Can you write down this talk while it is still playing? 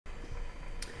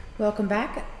Welcome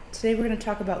back. Today we're going to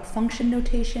talk about function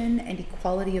notation and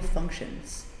equality of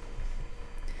functions.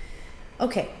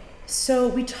 Okay, so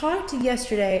we talked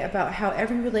yesterday about how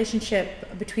every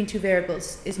relationship between two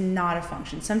variables is not a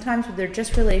function. Sometimes they're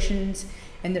just relations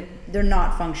and they're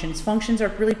not functions. Functions are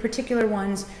really particular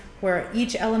ones where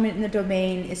each element in the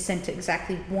domain is sent to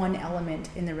exactly one element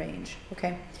in the range,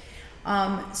 okay?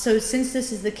 So since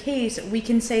this is the case, we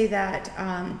can say that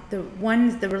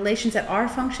the relations that are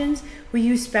functions, we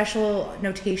use special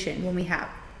notation when we have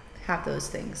those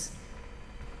things.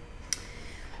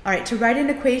 All right, to write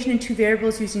an equation in two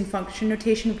variables using function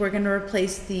notation, we're going to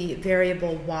replace the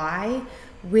variable y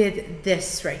with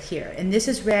this right here. And this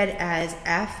is read as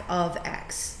f of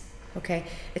x, okay?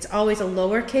 It's always a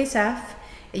lowercase f.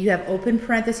 You have open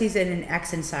parentheses and an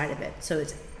x inside of it. So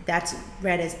that's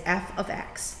read as f of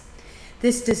x.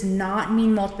 This does not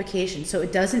mean multiplication. So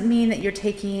it doesn't mean that you're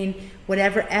taking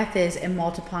whatever f is and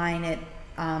multiplying it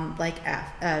by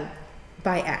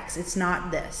x. It's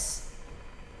not this.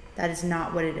 That is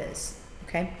not what it is,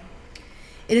 okay?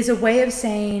 It is a way of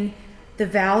saying the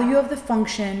value of the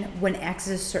function when x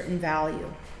is a certain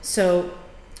value. So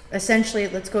essentially,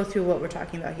 let's go through what we're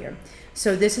talking about here.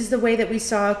 So this is the way that we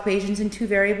saw equations in two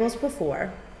variables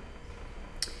before.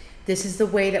 This is the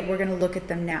way that we're going to look at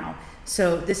them now.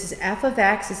 So this is f of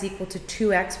x is equal to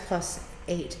 2x plus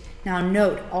 8. Now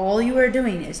note, all you are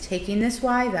doing is taking this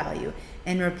y value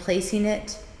and replacing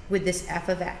it with this f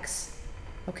of x,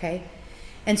 okay?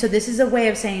 And so this is a way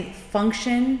of saying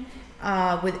function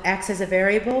with x as a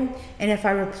variable. And if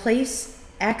I replace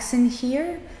x in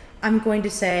here, I'm going to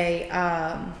say,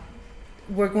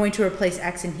 we're going to replace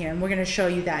x in here, and we're going to show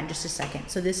you that in just a second.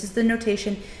 So this is the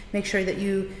notation. Make sure that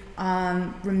you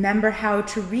remember how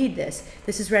to read this.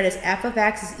 This is read as f of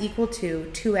x is equal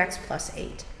to 2x plus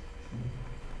 8.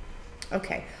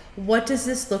 Okay, what does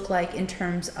this look like in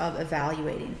terms of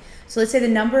evaluating? So let's say the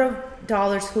number of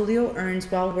dollars Julio earns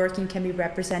while working can be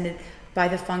represented by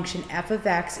the function f of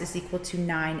x is equal to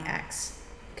 9x.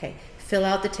 Okay, fill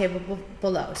out the table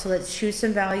below. So let's choose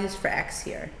some values for x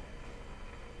here.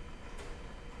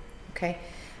 Okay,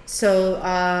 so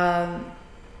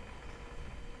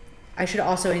I should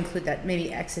also include that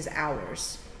maybe x is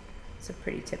hours. It's a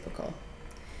pretty typical.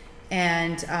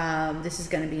 And this is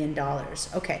going to be in dollars.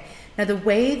 Okay, now the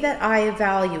way that I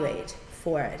evaluate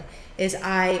for it is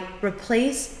I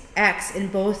replace x in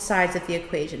both sides of the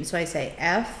equation. So I say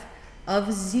f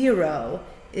of 0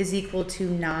 is equal to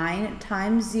 9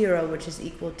 times 0, which is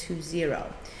equal to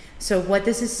 0. So what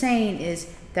this is saying is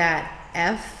that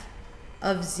f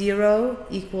of 0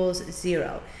 equals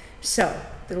 0. So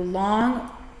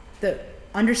the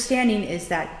understanding is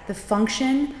that the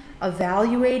function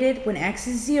evaluated when x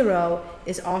is 0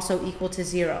 is also equal to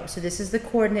 0. So this is the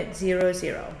coordinate 0,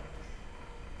 0.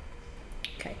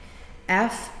 Okay,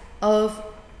 f of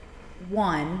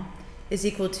 1 is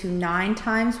equal to 9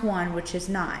 times 1, which is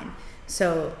 9.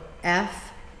 So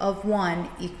f of 1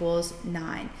 equals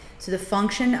 9. So the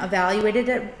function evaluated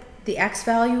at the x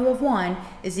value of 1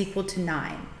 is equal to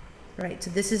 9, right?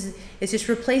 So it's just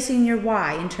replacing your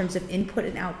y in terms of input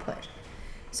and output.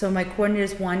 So my coordinate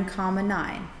is 1,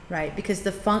 9, right? Because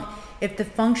if the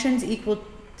function's equal,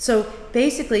 so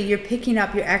basically you're picking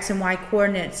up your x and y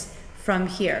coordinates from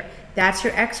here. That's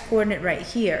your x coordinate right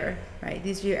here, right?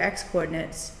 These are your x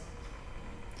coordinates.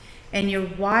 And your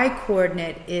y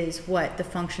coordinate is what the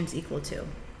function's equal to,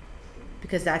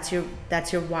 because that's your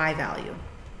y value.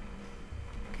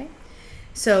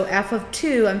 So f of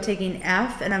 2, I'm taking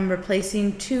f and I'm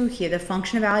replacing 2 here. The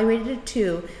function evaluated at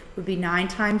 2 would be 9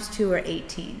 times 2 or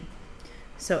 18.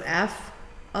 So f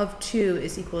of 2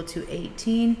 is equal to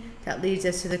 18. That leads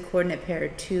us to the coordinate pair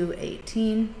 2,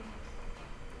 18.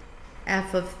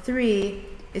 F of 3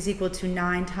 is equal to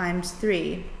 9 times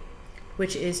 3,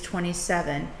 which is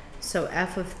 27. So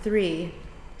f of 3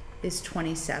 is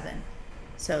 27.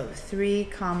 So 3,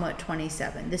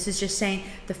 27. This is just saying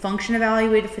the function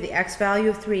evaluated for the x value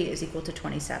of 3 is equal to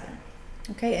 27.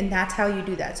 Okay, and that's how you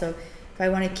do that. So if I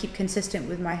want to keep consistent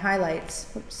with my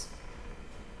highlights, whoops,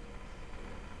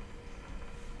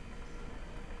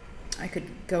 I could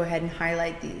go ahead and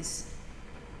highlight these.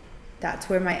 That's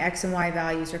where my x and y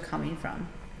values are coming from,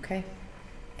 okay?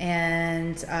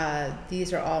 And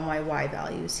these are all my y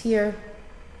values here.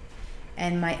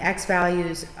 And my x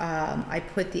values, I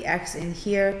put the x in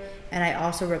here, and I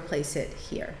also replace it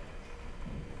here.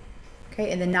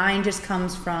 Okay, and the 9 just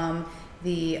comes from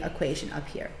the equation up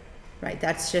here, right?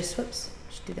 That's just, whoops,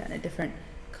 should do that in a different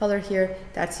color here.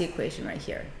 That's the equation right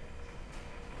here.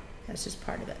 That's just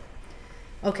part of it.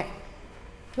 Okay,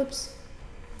 whoops,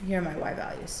 here are my y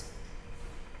values.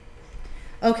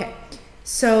 Okay,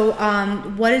 So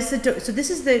what is so this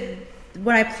is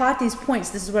when I plot these points,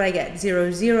 this is what I get: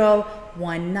 0, 0,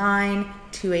 1, 9,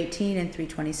 218, and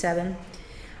 327.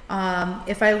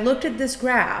 If I looked at this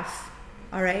graph,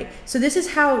 all right, so this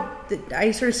is how,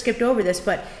 I sort of skipped over this,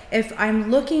 but if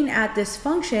I'm looking at this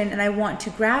function and I want to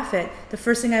graph it, the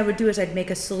first thing I would do is I'd make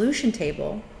a solution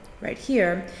table right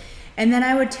here, and then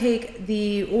I would take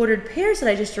the ordered pairs that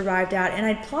I just arrived at and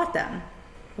I'd plot them,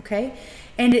 okay?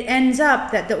 And it ends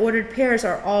up that the ordered pairs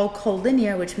are all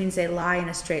collinear, which means they lie in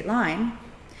a straight line.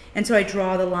 And so I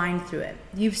draw the line through it.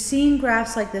 You've seen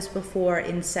graphs like this before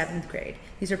in 7th grade.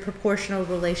 These are proportional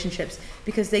relationships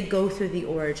because they go through the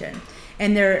origin.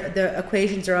 And the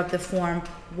equations are of the form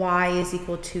y is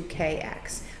equal to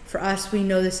kx. For us, we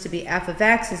know this to be f of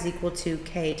x is equal to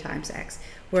k times x,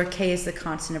 where k is the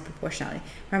constant of proportionality.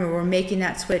 Remember, we're making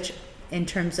that switch in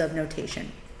terms of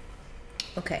notation.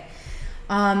 Okay.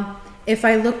 If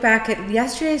I look back at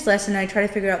yesterday's lesson and I try to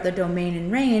figure out the domain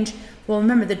and range, well,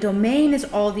 remember, the domain is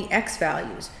all the x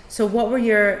values. So what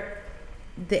were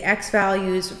the x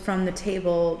values from the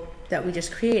table that we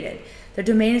just created? The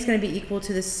domain is going to be equal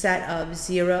to the set of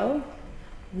 0,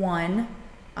 1,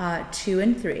 2,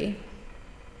 and 3.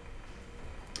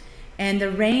 And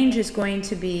the range is going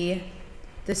to be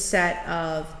the set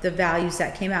of the values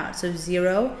that came out. So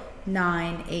 0,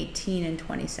 9, 18, and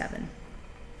 27.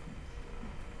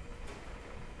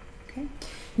 Okay.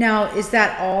 Now, is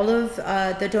that all of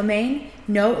the domain?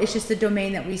 No, it's just the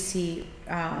domain that we see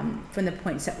from the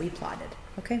points that we plotted.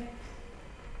 Okay.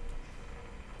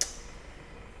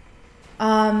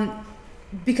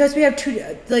 Because we have two,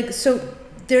 so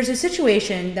there's a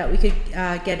situation that we could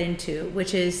get into,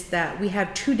 which is that we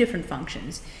have two different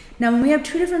functions. Now, when we have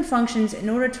two different functions, in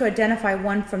order to identify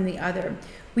one from the other,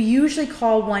 we usually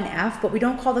call one f, but we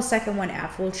don't call the second one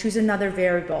f. We'll choose another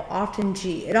variable, often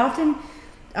g. It often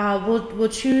we'll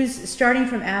choose starting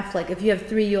from f, like if you have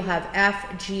 3, you'll have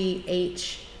f, g,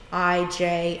 h, I,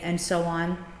 j, and so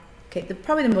on. Okay,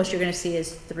 probably the most you're going to see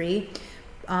is 3,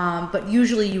 but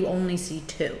usually you only see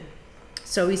 2.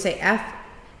 So we say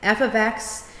f of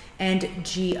x and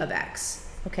g of x,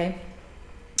 okay?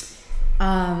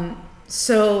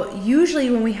 So usually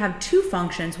when we have two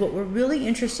functions, what we're really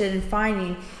interested in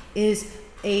finding is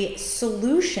a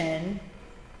solution,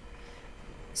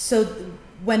 so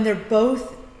when they're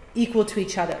both equal to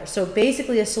each other. So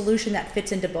basically a solution that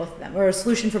fits into both of them, or a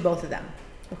solution for both of them,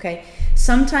 okay?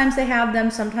 Sometimes they have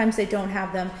them, sometimes they don't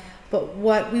have them, but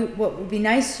what would be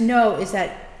nice to know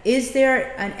is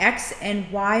there an x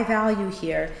and y value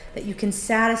here that you can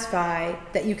satisfy,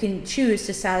 that you can choose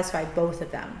to satisfy both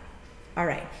of them? All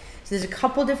right, so there's a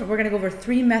couple different, we're gonna go over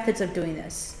 3 methods of doing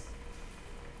this.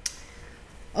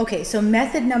 Okay, so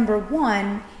method number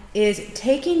 1 is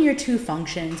taking your two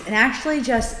functions and actually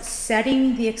just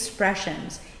setting the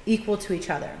expressions equal to each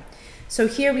other. So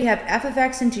here we have f of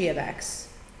x and g of x,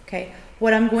 okay?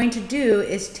 What I'm going to do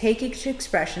is take each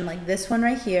expression, like this one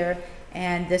right here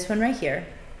and this one right here,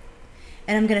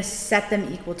 and I'm going to set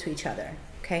them equal to each other,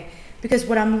 okay? Because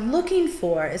what I'm looking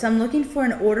for is I'm looking for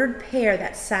an ordered pair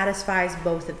that satisfies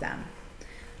both of them.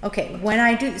 Okay, when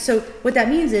I do, so what that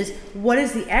means is, what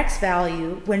is the x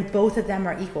value when both of them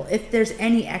are equal? If there's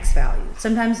any x value.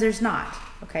 Sometimes there's not,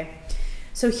 okay?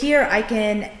 So here I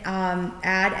can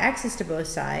add x's to both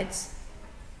sides.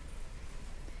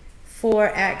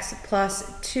 4x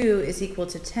plus 2 is equal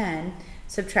to 10.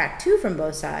 Subtract 2 from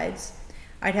both sides.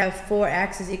 I'd have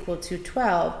 4x is equal to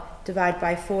 12. Divide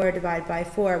by 4, divide by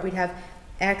 4. We'd have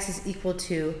x is equal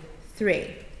to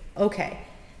 3. Okay,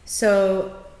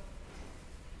 so,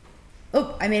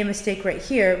 oh, I made a mistake right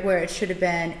here where it should have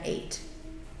been 8.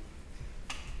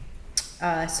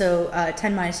 So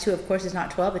 10 minus 2, of course, is not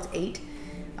 12, it's 8.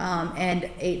 And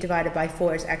 8 divided by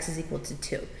 4 is x is equal to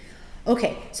 2.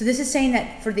 Okay, so this is saying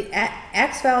that for the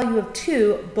x value of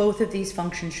 2, both of these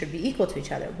functions should be equal to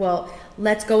each other. Well,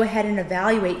 let's go ahead and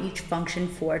evaluate each function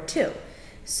for 2.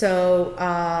 So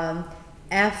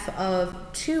f of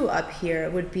 2 up here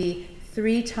would be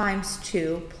 3 times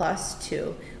 2 plus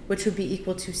 2, which would be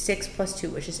equal to 6 plus 2,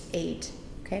 which is 8,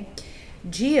 okay?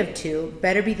 G of 2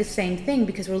 better be the same thing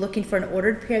because we're looking for an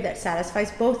ordered pair that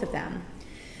satisfies both of them.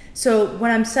 So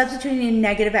when I'm substituting in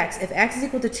negative x, if x is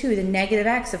equal to 2, then negative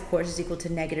x, of course, is equal to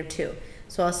negative 2.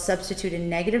 So I'll substitute in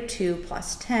negative 2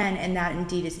 plus 10, and that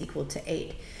indeed is equal to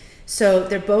 8. So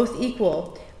they're both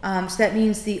equal. So that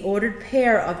means the ordered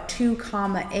pair of 2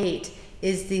 comma 8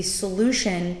 is the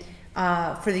solution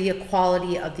for the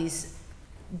equality of these.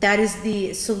 That is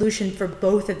the solution for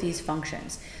both of these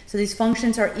functions. So these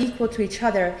functions are equal to each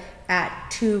other at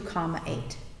 2 comma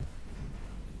 8.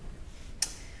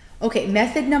 Okay,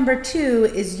 method number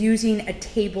 2 is using a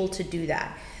table to do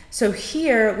that. So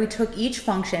here we took each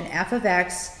function, f of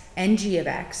x and g of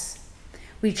x.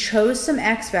 We chose some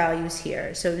x values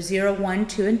here, so 0, 1,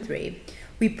 2, and 3.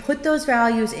 We put those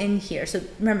values in here. So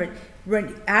remember,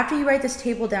 after you write this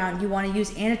table down, you want to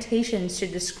use annotations to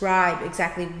describe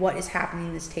exactly what is happening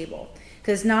in this table.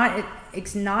 Because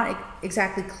it's not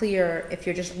exactly clear if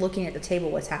you're just looking at the table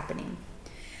what's happening.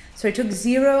 So I took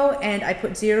 0 and I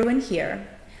put 0 in here.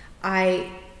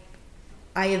 I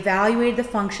evaluated the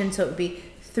function, so it would be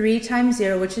 3 times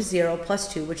 0, which is 0,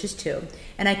 plus 2, which is 2.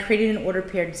 And I created an order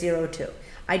paired 0, 2.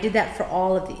 I did that for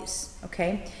all of these,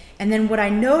 okay? And then what I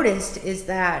noticed is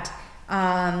that,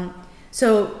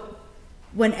 so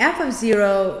when f of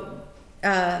 0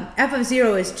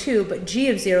 is 2, but g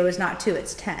of 0 is not 2,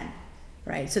 it's 10,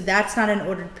 right? So that's not an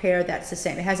ordered pair, that's the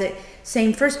same. It has a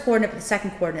same first coordinate, but the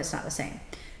second coordinate's not the same.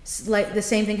 Like the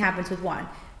same thing happens with 1.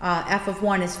 F of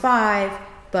 1 is 5,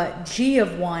 but g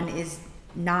of 1 is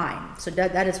 9, so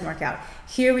that doesn't work out.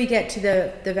 Here we get to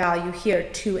the value here,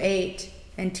 2, 8,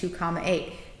 and 2,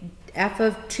 8. F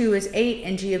of 2 is 8,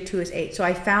 and g of 2 is 8. So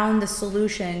I found the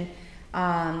solution,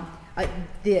 the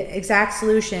exact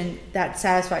solution that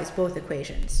satisfies both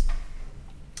equations.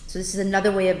 So this is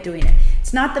another way of doing it.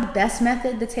 It's not the best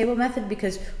method, the table method,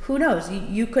 because who knows?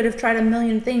 You could have tried a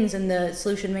million things and the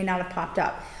solution may not have popped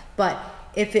up. But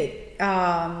if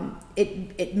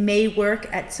it may work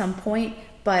at some point,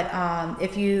 but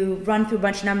if you run through a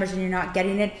bunch of numbers and you're not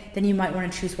getting it, then you might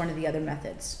want to choose one of the other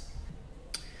methods.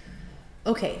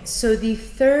 Okay, so the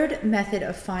third method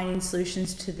of finding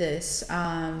solutions to this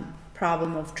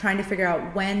problem of trying to figure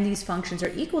out when these functions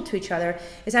are equal to each other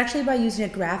is actually by using a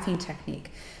graphing technique.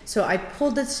 So I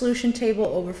pulled the solution table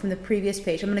over from the previous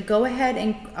page. I'm going to go ahead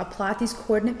and plot these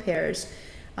coordinate pairs.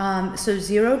 So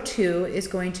 0, 2 is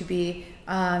going to be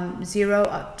 0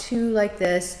 up 2 like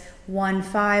this. 1,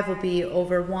 5 will be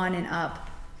over 1 and up.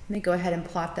 Let me go ahead and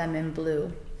plot them in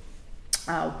blue.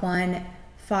 1,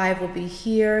 5 will be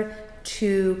here.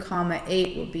 2,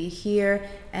 8 will be here,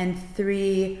 and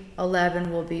 3,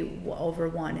 11 will be over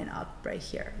 1 and up right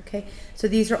here. Okay, so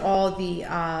these are all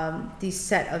the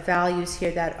set of values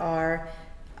here that are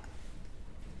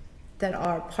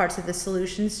parts of the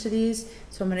solutions to these.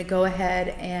 So I'm going to go ahead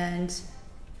and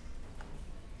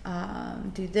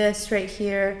do this right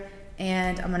here,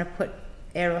 and I'm going to put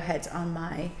arrowheads on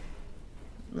my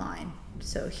line.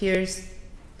 So here's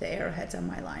the arrowheads on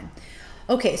my line.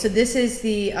 Okay, so this is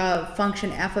the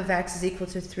function f of x is equal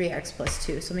to 3x plus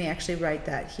 2. So let me actually write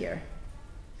that here.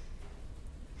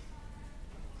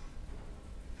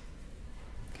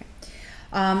 Okay,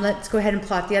 let's go ahead and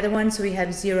plot the other one. So we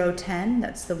have 0, 10,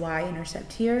 that's the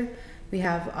y-intercept here. We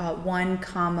have 1,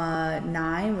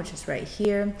 9, which is right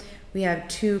here. We have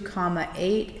 2,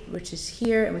 8, which is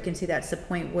here, and we can see that's the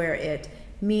point where it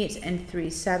meets, and 3,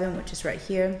 7, which is right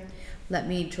here. Let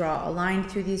me draw a line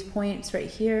through these points right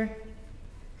here.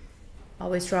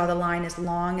 Always draw the line as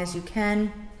long as you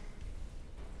can.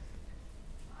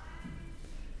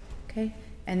 Okay,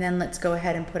 and then let's go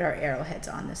ahead and put our arrowheads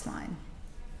on this line,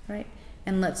 right?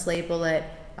 And let's label it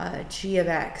g of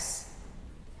x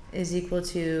is equal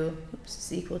to,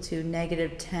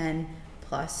 negative 10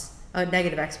 plus,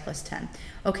 negative x plus 10.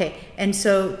 Okay, and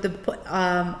so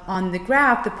on the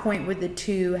graph, the point where the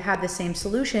two have the same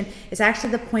solution is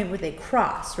actually the point where they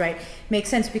cross, right? Makes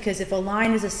sense, because if a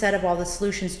line is a set of all the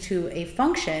solutions to a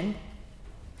function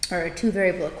or a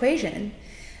two-variable equation,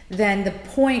 then the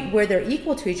point where they're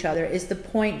equal to each other is the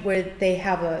point where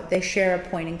they share a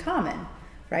point in common,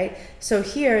 right? So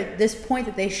here, this point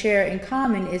that they share in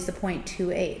common is the point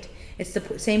 2, 8. It's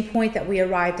the same point that we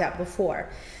arrived at before.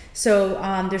 So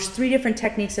there's 3 different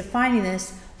techniques of finding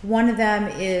this. One of them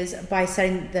is by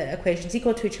setting the equations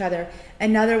equal to each other.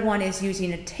 Another one is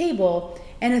using a table,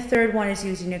 and a third one is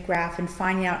using a graph and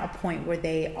finding out a point where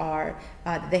they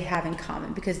have in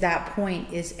common, because that point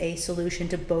is a solution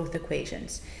to both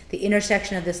equations. The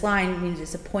intersection of this line means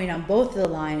it's a point on both of the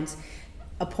lines.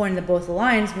 A point on both the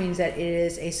lines means that it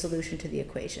is a solution to the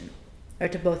equation, or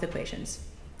to both equations.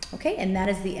 Okay, and that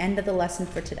is the end of the lesson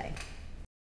for today.